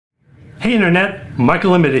Hey Internet,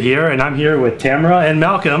 Michael Limited here, and I'm here with Tamara and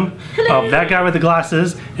Malcolm of That Guy with the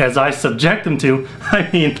Glasses as I subject them to,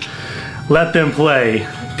 let them play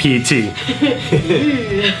PT.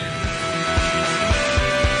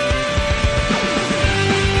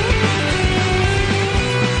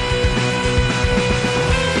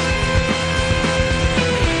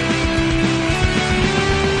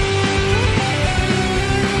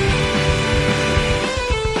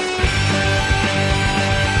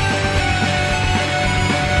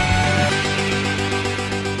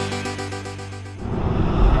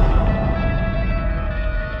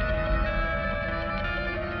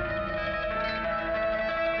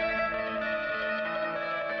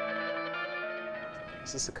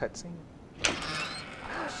 Is this a cutscene?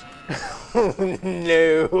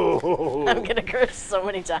 No. I'm gonna curse so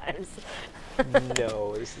many times.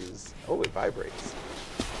 No, this is. Oh, it vibrates.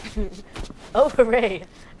 Oh, hooray!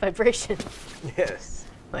 Vibration. Yes.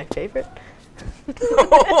 My favorite.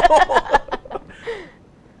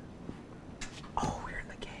 Oh, we're in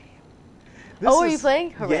the game. This are you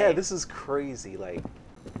playing? Hooray. Yeah, this is crazy. Like,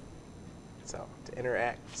 so to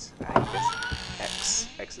interact, I guess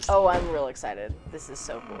X is. Oh, I'm real excited. This is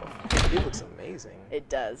so cool. It looks amazing. It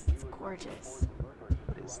does. It's gorgeous.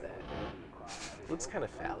 What is that? It looks kind of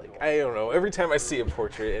phallic. I don't know. Every time I see a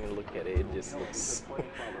portrait and look at it, it just looks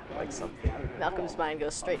like something. Malcolm's mind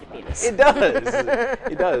goes straight to penis. It does.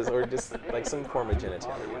 It does, or just like some form of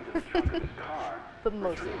genitalia. But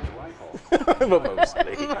mostly. But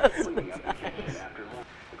mostly. Most of the time.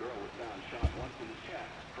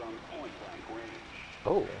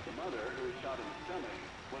 Oh.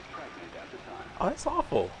 Oh, that's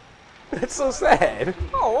awful. That's so sad.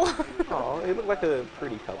 Oh. Oh, they look like a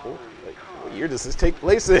pretty couple. Like, what year does this take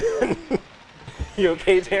place in? You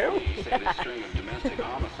okay, Tam? Say this string of domestic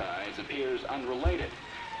homicides appears unrelated,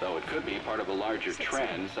 though it could be part of a larger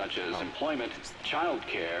trend such as employment, child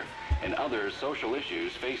care, and other social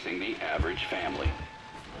issues facing the average family.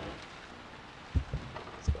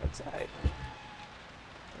 Let's go outside.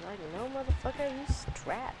 Like, no, motherfucker, you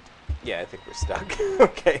strapped. Yeah, I think we're stuck.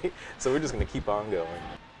 Okay, so we're just gonna keep on going.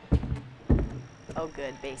 Oh,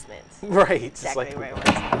 good, basement. Right. Exactly It's right like, where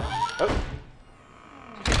it's going. oh.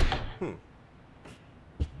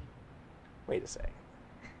 Wait a sec.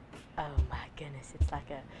 Oh my goodness, it's like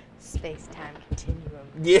a space-time continuum.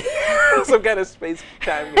 Yeah, some kind of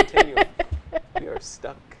space-time continuum. We are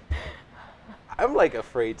stuck. I'm like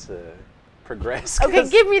afraid to progress. Okay,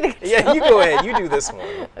 give me the controller. Yeah, you go ahead. You do this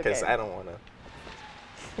one because Okay. I don't want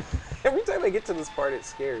to. Every time I get to this part, it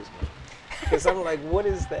scares me because I'm like, what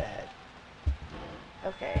is that?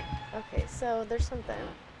 Okay, so there's something.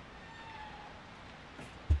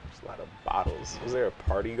 There's a lot of bottles. Was there a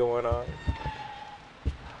party going on?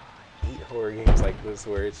 I hate horror games like this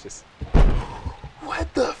where it's just,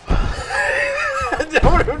 what the fuck?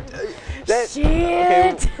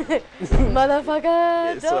 Shit! Okay.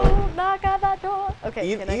 Motherfucker, So- don't knock on that door.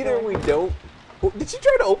 Okay, can I Either go? we don't. Oh, did you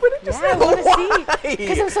try to open it just Yeah, I now? want to see.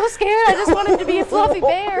 Because I'm so scared. I just want him to be a fluffy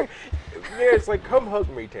bear. Yeah, it's like, come hug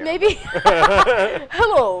me, Tamara. Maybe.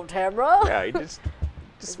 Hello, Tamara. Yeah, you just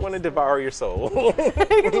want to devour your soul.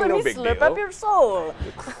 Let No me big slip deal. up your soul.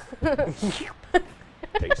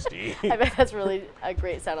 Tasty. I bet that's really a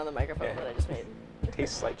great sound on the microphone that I just made.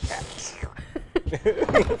 Tastes like cats.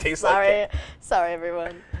 Tastes Sorry, like sorry,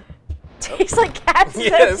 everyone. Tastes like cats. Is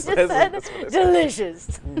Yes, that what you just that's said? what I said.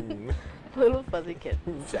 Delicious. Mm, Little fuzzy kid.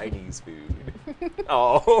 Chinese food.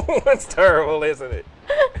 Oh, that's terrible, isn't it?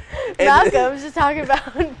 And- Malcolm's just talking about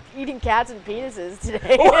eating cats and penises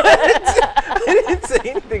today. What? I didn't say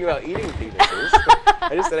anything about eating penises.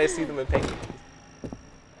 I just said I see them in paintings.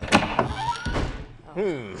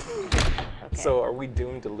 Okay. So are we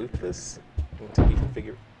doomed to loot this until we can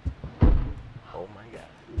figure? Oh my god.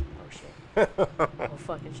 Oh shit. Oh,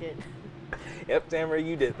 fucking shit. Yep, Tamara,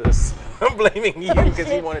 you did this. I'm blaming you Oh, because you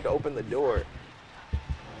shit. wanted to open the door.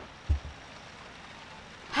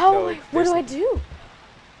 How? No, What do there's- I do?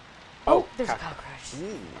 Oh, There's a cockroach.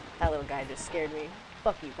 cockroach. Ooh. That little guy just scared me.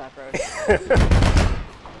 Fuck you, cockroach.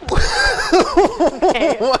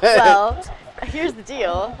 Okay, well, here's the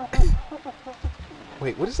deal.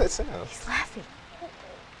 Wait, what is that sound? He's laughing.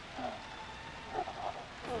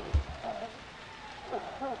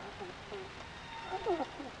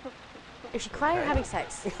 Is she crying or having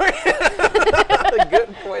sex? That's a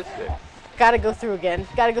good question. Gotta go through again.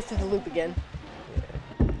 Gotta go through the loop again.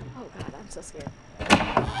 Oh god, I'm so scared.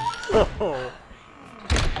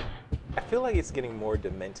 I feel like it's getting more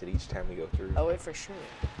demented each time we go through. Oh, wait, for sure.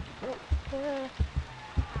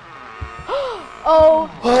 Oh,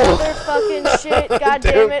 mother fucking shit. God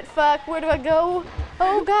damn it. Fuck. Where do I go?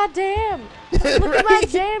 Oh god damn! Look at my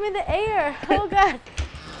jam in the air! Oh god!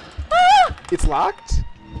 Ah! It's locked?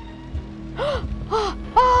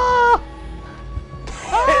 Ah!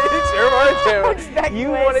 It's your I'm just turn. backing You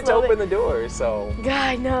away wanted to slowly. open the door, so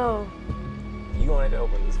God, no. you wanted to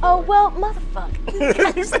open this door. Oh well,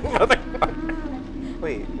 motherfucker. You said motherfucker.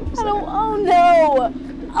 Wait, what was I don't. that? Oh no!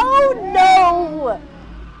 Oh no!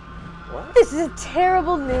 What? This is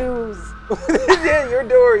terrible news. Yeah, your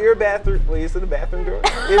door, your bathroom. Wait, is it a bathroom door?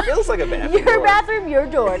 It feels like a bathroom door. Your bathroom, your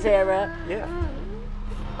door, Tamara. Yeah.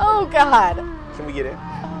 Oh god. Can we get in?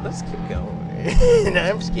 Let's keep going.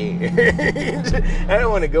 I'm scared. I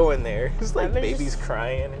don't want to go in there. It's like I'm gonna babies just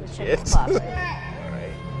crying and check shit. the closet.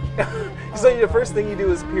 Alright. So the first thing you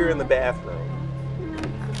do is peer in the bathroom.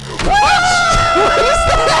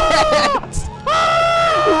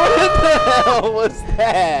 What the hell was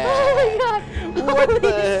that? Oh my god. What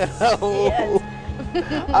the hell?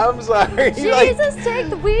 I'm sorry. Jesus, take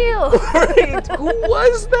the wheel. Wait, who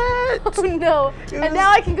was that? Oh no. And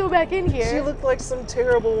now I can go back in She here. looked like some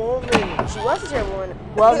terrible woman. She was a terrible one.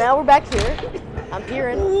 Well, now we're back here. I'm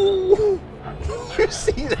peering. Ooh. You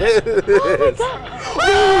see this?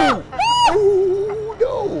 Oh my god. Ooh,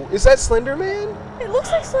 no. Is that Slender Man? It looks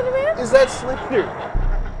like Slender Man. Is that Slender?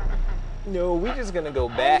 No, we're just gonna go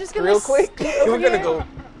back just gonna real quick. scoot over We're gonna here. go.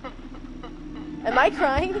 Am I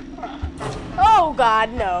crying? Oh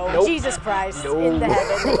God, no. Nope. Jesus Christ No. in the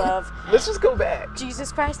heaven above. Let's just go back.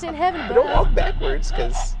 Jesus Christ in heaven But don't above. walk backwards,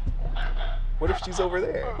 cause what if she's over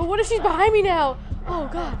there? But what if she's behind me now? Oh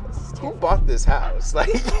God. This is Who terrible. bought this house?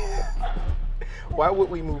 Like, why would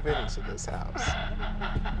we move into this house?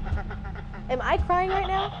 Am I crying right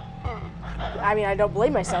now? I mean, I don't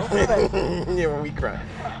blame myself, but Yeah, when we cry.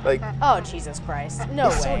 Like, oh Jesus Christ, no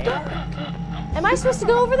it's way. so dark. Am I supposed to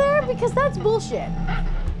go over there? Because that's bullshit.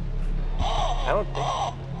 I don't think.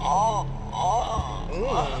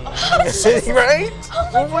 Right?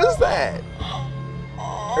 What was that?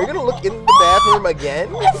 Are you gonna look in the bathroom again?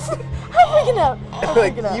 I'm freaking out. I'm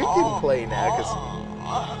Like, freaking out. you can play now, cause.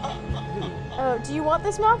 Do you want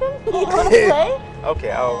this, Malcolm? You want to play?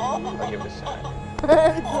 Okay, I'll give it a shot.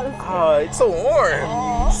 Oh, it's so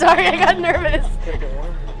warm. Sorry, I got nervous. Can it get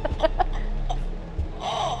warm?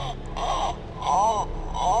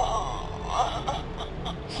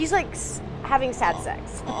 He's like having sad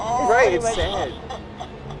sex. Right, pretty it's much- sad.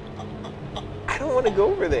 I don't want to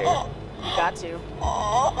go over there. You got to. You've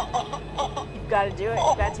got to do it.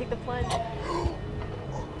 You've got to take the plunge.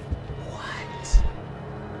 What?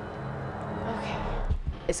 Okay.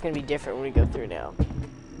 It's gonna be different when we go through now.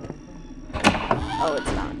 Oh,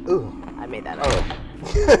 it's not. Ooh. I made that up. Oh.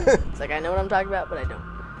 It's like I know what I'm talking about, but I don't.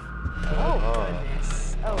 Oh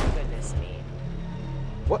goodness. Oh goodness me.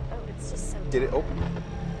 What? Oh, it's just so. Did it open?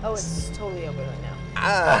 Oh, it's totally open right now.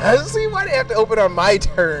 Ah, see, why do they have to open on my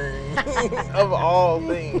turn? Of all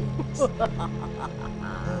things.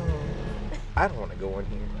 I don't want to go in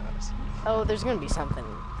here, honestly. Oh, there's gonna be something.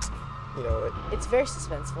 You know what? It's very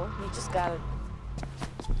suspenseful. You just gotta.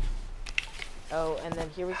 Oh, and then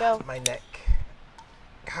here we go. My neck.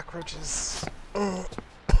 Cockroaches.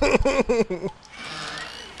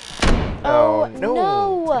 Oh, no.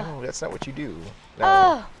 no. No, that's not what you do. No.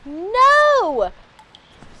 Oh no!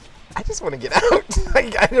 I just want to get out.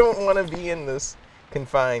 Like, I don't want to be in this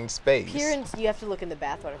confined space. Appearance, you have to look in the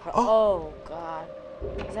bathwater. Oh God.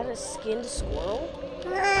 Is that a skinned squirrel?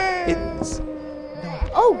 It's,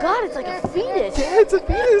 Oh God, it's like a fetus. yeah, it's a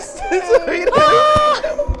fetus. It's a fetus.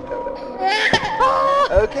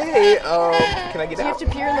 Okay, can I get Do you out? have to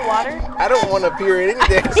peer in the water? I don't want to peer at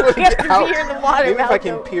anything. I just want to You have get to out. peer in the water, Maybe if I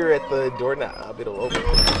can Malcolm. peer at the doorknob, it'll open.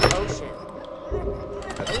 Oh shit.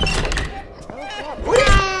 What is?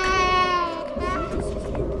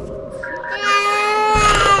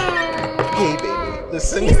 Hey, baby,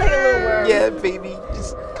 listen. He's like a little worm. Yeah, baby,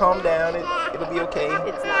 just calm down. It'll be okay.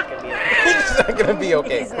 It's not gonna be okay. It's not gonna be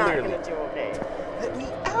okay. He's not Clearly. gonna do okay. Let me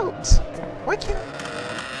out. Why can't?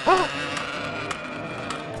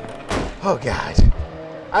 Oh God.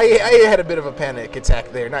 I had a bit of a panic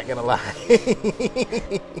attack there. Not gonna lie.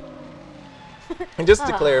 And just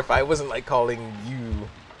to clarify, I wasn't like calling you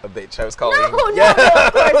a bitch. I was calling. No,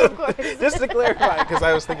 of course. Just to clarify, because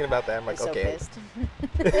I was thinking about that. I'm like, I'm so okay. pissed.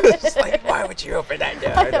 It's just like, why would you open that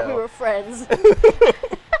door? I thought we were friends.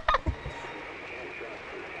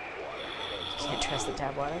 Can't trust the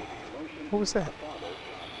tap water. What was that?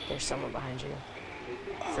 There's someone behind you.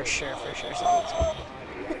 For sure, someone's behind you.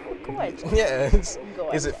 Go ahead. Yeah.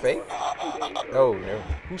 Go Is ahead. it fake? Oh no.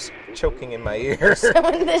 Who's choking in my ear?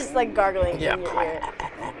 Someone that's like gargling Yeah. in your ear.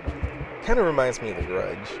 Kind of reminds me of The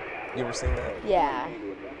Grudge. You ever seen that? Yeah.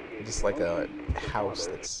 just like a house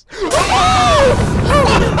that's.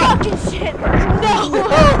 Holy fucking shit! No!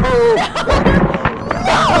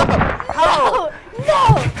 No!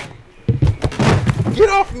 No! Get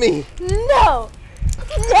off me! No!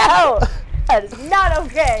 No! That is not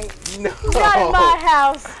okay. No. Not in my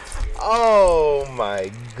house. Oh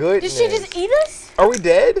my goodness. Did she just eat us? Are we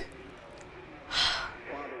dead?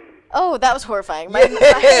 Oh, that was horrifying. I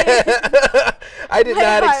did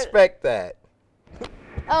not heart. expect that.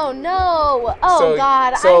 Oh no! Oh So-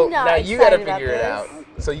 God! So I'm not now you gotta excited about figure it this. out.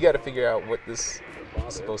 So you gotta figure out what this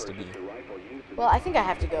is supposed to be. Well, I think I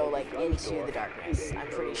have to go like into the darkness. I'm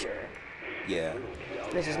pretty sure. Yeah.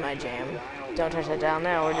 This is my jam. Don't touch that down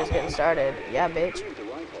now. We're just getting started. Yeah, bitch.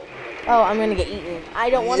 Oh, I'm gonna get eaten. I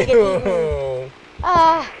don't want to get eaten.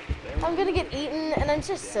 I'm gonna get eaten, and I'm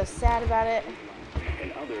just so sad about it.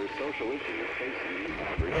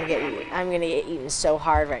 I'm gonna get eaten so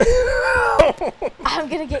hard right now. I'm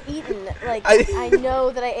gonna get eaten. Like, I know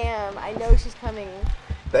that I am. I know she's coming.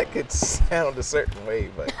 That could sound a certain way,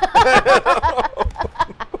 but.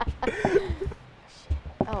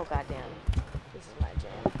 Oh, goddamn. This is my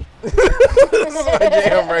jam. This is my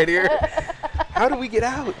jam right here. How do we get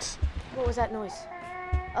out? What was that noise?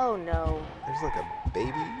 Oh, no. There's like a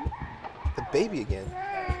baby. The baby again.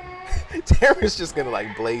 Tamara's just gonna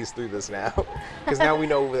like blaze through this now. Because now we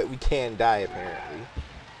know that we can die apparently.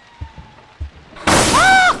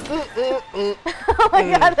 Oh my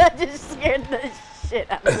god, that just scared the shit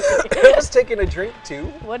out of me. I was taking a drink too.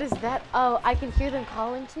 What is that? Oh, I can hear them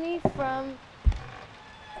calling to me from...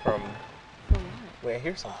 From what? wait, I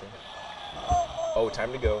hear something. Oh,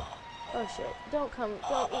 time to go. Oh shit. Don't come.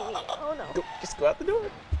 Don't eat me. Oh no. Go, just go out the door.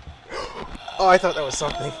 Oh, I thought that was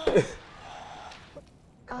something.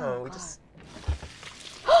 Come on, we God. just.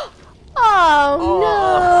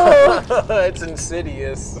 Oh no! It's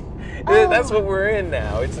insidious. That's what we're in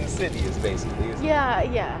now. It's insidious, basically. Isn't Yeah,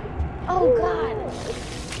 yeah. Oh god.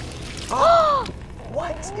 Oh,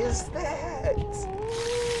 what is that?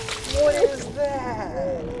 What is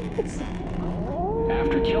that?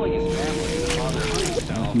 After killing his family, the father hung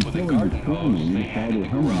himself with a garden hose they had in the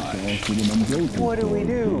garage. What do we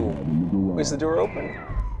do? Is the door open?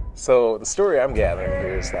 So the story I'm gathering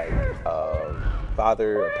here is like,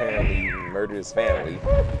 father apparently murdered his family.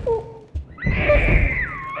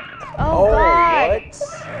 Oh god. What?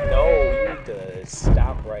 No, you need to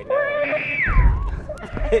stop right now.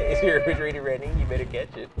 Is your refrigerator ready? You better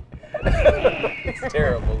catch it. It's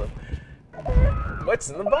terrible. What's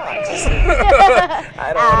in the box?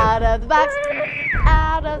 I don't Out of the box.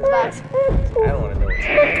 Out of the box. I don't want to know what's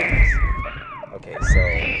in the box. Okay, so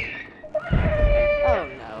Oh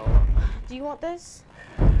no. Do you want this?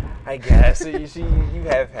 I guess you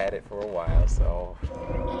have had it for a while, so.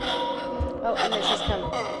 Oh, and then she's coming.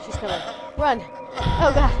 She's coming. Run.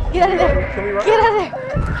 Oh god. Get out of there. Can we run? Get out of there.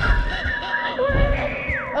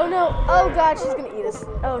 Oh no. Oh god, she's gonna eat us.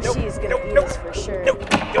 Oh, Nope, she's gonna nope, eat nope, us for sure. Nope,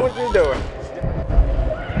 go through the door.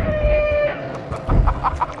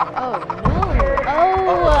 Oh no.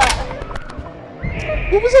 Oh.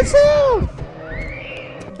 What was that sound?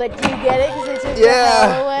 But do you get it? Because they took the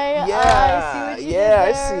Yeah. hell away? Yeah. I see what you did I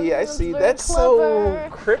there. see. I That's see. very That's clever. so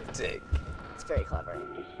cryptic. It's very clever.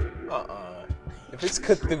 If it's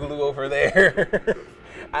Cthulhu over there,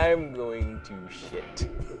 I'm going to shit.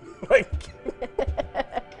 Like.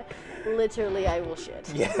 Literally, I will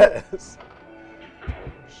shit. Yes.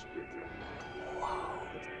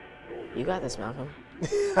 You got this, Malcolm.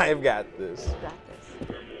 I've got this. You got this.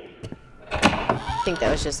 I think that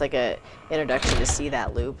was just like a introduction to see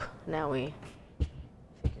that loop. Now we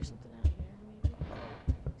figure something out here, maybe.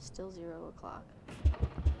 Still 0 o'clock.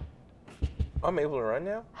 I'm able to run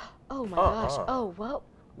now? Oh my gosh. Oh, what?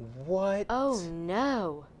 What? Oh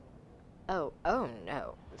no. Oh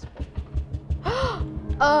no.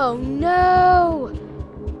 Oh no!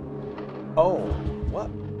 Oh, what?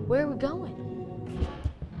 Where are we going?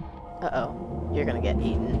 Uh-oh. You're gonna get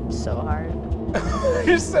eaten so hard.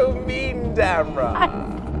 You're so mean, Tamara.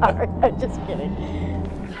 I'm sorry. I'm just kidding.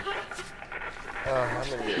 I'm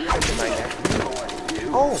gonna get kryptonite now.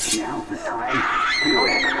 Oh!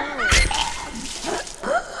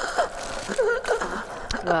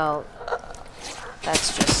 Well,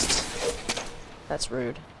 that's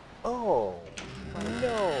rude. Oh,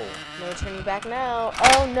 no. No turning back now.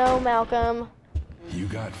 Oh no, Malcolm. You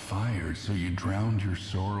got fired, so you drowned your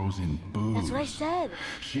sorrows in booze. That's what I said.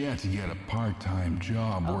 She had to get a part-time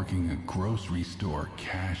job working a grocery store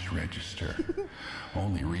cash register.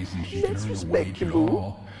 Only reason she could earn a wage at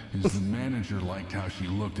all is the manager liked how she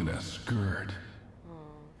looked in a skirt.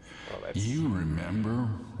 You remember,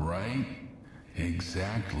 right?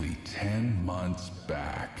 Exactly 10 months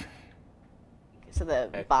back. so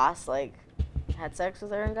the boss like had sex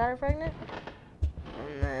with her and got her pregnant,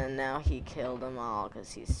 and then now he killed them all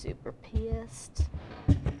because he's super pissed.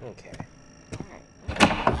 Okay.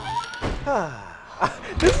 All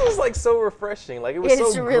right. This was like so refreshing. Like it was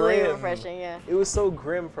It's so really grim. refreshing, yeah. It was so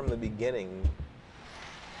grim from the beginning.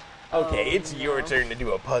 Okay, it's your turn to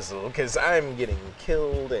do a puzzle because I'm getting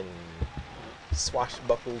killed and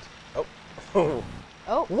swashbuckled. Oh.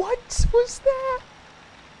 Oh. What was that?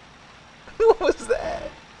 What was that?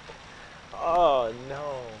 Oh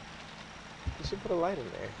no. You should put a light in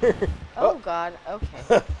there. Oh God.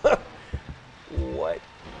 Okay. What?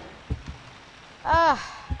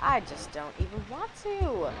 I just don't even want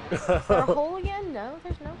to. Is there a hole again? No,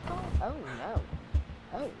 there's no hole. Oh no.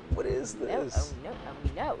 Oh. What is No. this? Oh no. Oh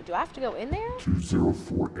no. Do I have to go in there?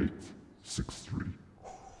 204863.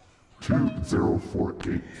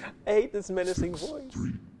 2048. I hate this menacing voice.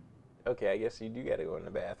 Okay, I guess you do gotta go in the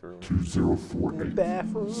bathroom. 2048. In the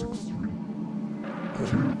bathroom.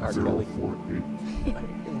 R. Kelly. 2048. In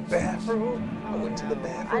the bathroom. I went to the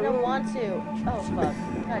bathroom. I don't want to. Oh fuck.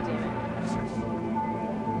 God damn it.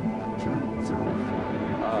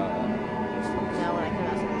 Now when I come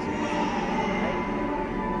outside.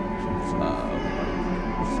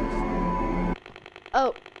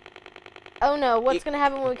 Oh. Oh no, what's gonna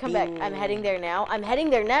happen when we come back? I'm heading there now. I'm heading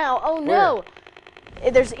there now. Oh no.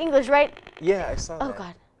 There's English, right? Yeah, I saw that. Oh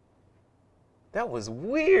God. That was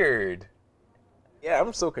weird. Yeah,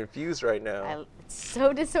 I'm so confused right now. It's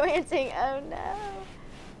so disorienting. Oh no.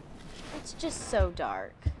 It's just so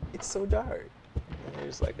dark. It's so dark. And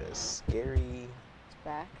there's like a scary,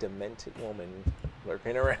 Back. demented woman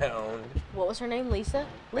lurking around. What was her name? Lisa?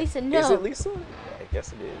 Lisa, no. Is it Lisa? Yeah, I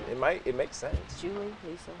guess it is. It makes sense. Julie,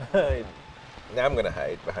 Lisa. Now I'm gonna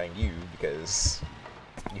hide behind you because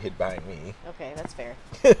you hid behind me. Okay, that's fair.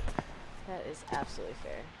 That is absolutely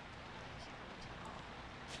fair.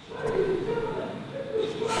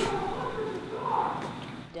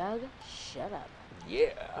 Doug, shut up.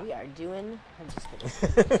 Yeah. We are doing. I'm just kidding.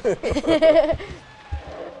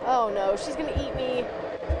 Oh no, she's gonna eat me.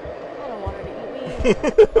 I don't want her to eat me. I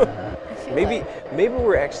feel Maybe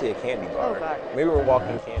we're actually a candy bar. Oh, God. Maybe we're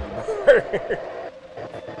walking candy bar.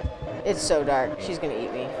 It's so dark. She's gonna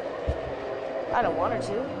eat me. I don't want her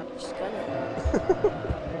to. She's gonna.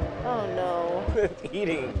 Oh no.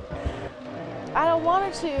 Eating. I don't want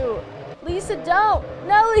her to. Lisa, don't.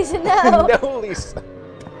 No, Lisa, no. No, Lisa.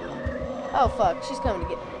 Oh fuck, she's coming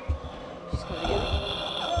to get me. She's coming to get me.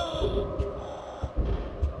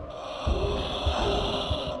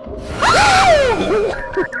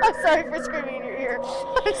 I'm sorry for screaming in your ear.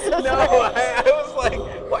 I'm so sorry. No, I was like,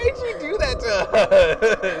 why did you do that to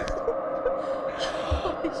us?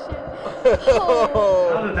 Holy shit.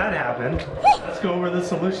 How did that happen? Let's go over the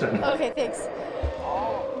solution. Okay, thanks.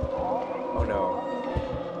 Oh no.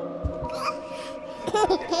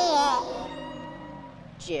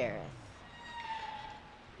 Jareth.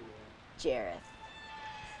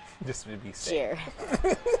 Just to be safe.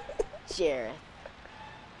 Jareth.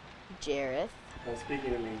 Well,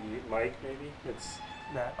 speaking of me, Mike, maybe? It's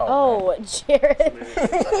not. Oh, Jareth.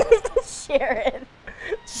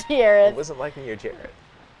 Jareth. It wasn't like me or Jared.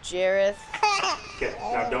 Jareth. Okay,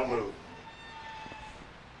 now don't move.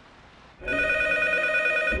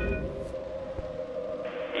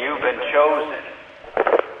 You've been chosen.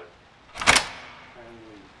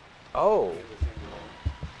 Oh,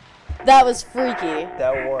 That was freaky.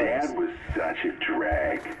 that was. Dad was such a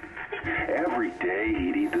drag. Every day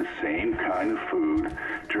he'd eat the same kind of food,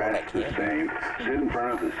 dress the same, sit in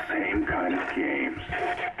front of the same kind of games.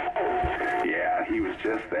 Yeah, he was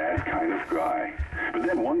just that kind of guy. But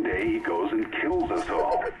then one day he goes and kills us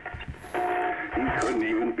all. He couldn't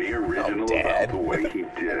even be original about Dad. the way he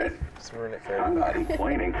did it. Just ruin it for I'm not everybody.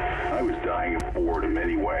 complaining. I was dying of boredom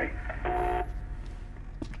anyway.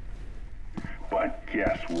 But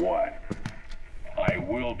guess what? I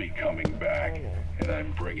will be coming back, and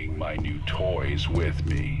I'm bringing my new toys with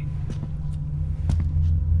me.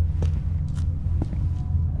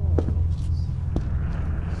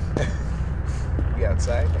 You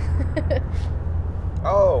outside?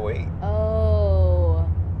 Oh, wait. Oh.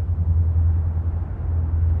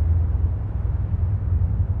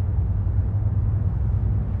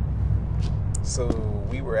 So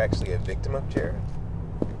we were actually a victim of Jared?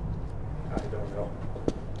 I don't know.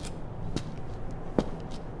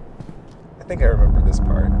 I think I remember this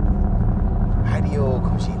part. Hideo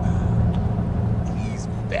Kojima. He's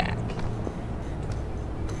back.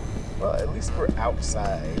 Well, at least we're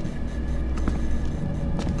outside.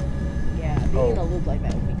 Yeah, being Oh. in a loop like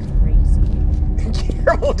that would be crazy.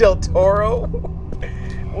 Guillermo del Toro?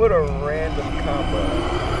 What a random combo.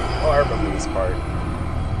 Oh, I remember this this part.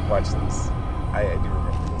 Watch this. I do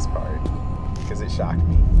remember this part because it shocked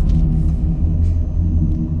me.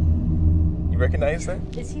 You recognize that?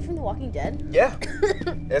 Is he from The Walking Dead? Yeah,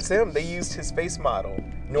 that's him. They used his face model,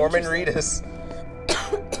 Norman Reedus.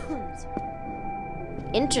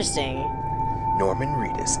 Interesting. Norman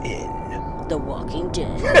Reedus in The Walking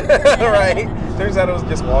Dead. right? Turns out it was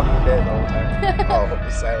just Walking Dead the whole time. Oh, the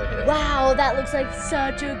Silent Hill. Wow, that looks like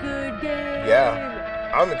such a good game.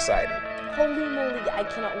 Yeah, I'm excited. Holy moly, I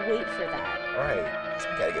cannot wait for that. All right, so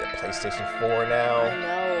we gotta get a PlayStation 4 now. I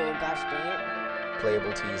know, gosh dang it.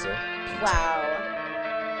 Playable teaser. Wow.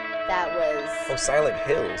 That was Oh, Silent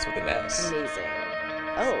Hills with an S. amazing.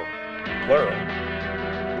 Oh, Plural.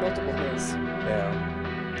 multiple hills. Yeah.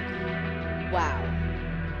 Wow.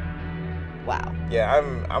 Wow. Yeah,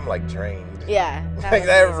 I'm like drained. Yeah. Like was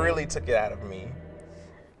that amazing. really took it out of me.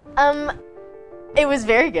 It was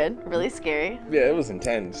very good, really scary. Yeah, it was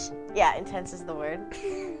intense. Yeah, intense is the word.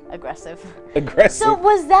 Aggressive. Aggressive.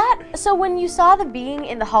 So when you saw the being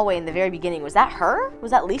in the hallway in the very beginning, was that her?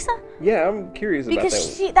 Was that Lisa? Yeah, I'm curious about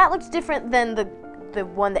Because that. that looks different than the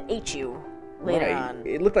one that ate you later Right. on.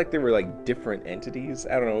 It looked like they were like different entities.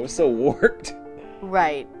 I don't know. It was so warped.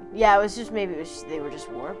 Right. Yeah, it was just they were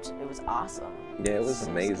just warped. It was awesome. Yeah, it was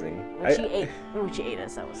amazing. When she ate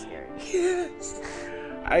us, that was scary. Yes.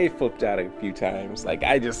 I flipped out a few times. Like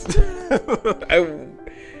I just,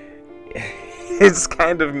 it's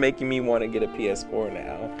kind of making me want to get a PS4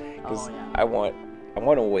 now because I want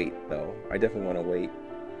to wait though. I definitely want to wait.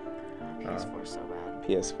 PS4 is so bad.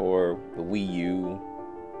 PS4, the Wii U.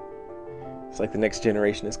 It's like the next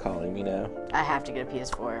generation is calling me now. I have to get a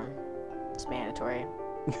PS4. It's mandatory.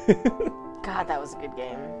 God, that was a good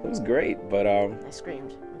game. It was great, but I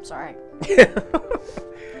screamed. I'm sorry.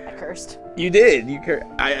 I cursed. You did.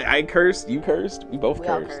 I cursed. You cursed. We both We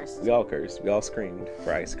all cursed. cursed. We all cursed. We all screamed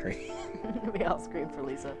for ice cream. We all screamed for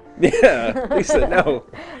Lisa. Yeah, Lisa, no.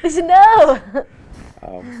 Lisa, no!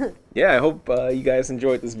 Yeah, I hope you guys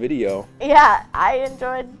enjoyed this video. Yeah, I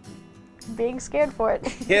enjoyed being scared for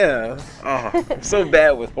it. Yeah. Oh, I'm so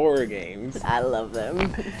bad with horror games. I love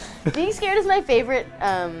them. Being scared is my favorite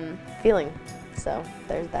feeling. So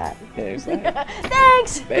there's that. Yeah, there's that.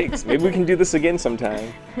 Thanks! Thanks. Maybe we can do this again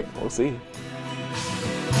sometime. We'll see.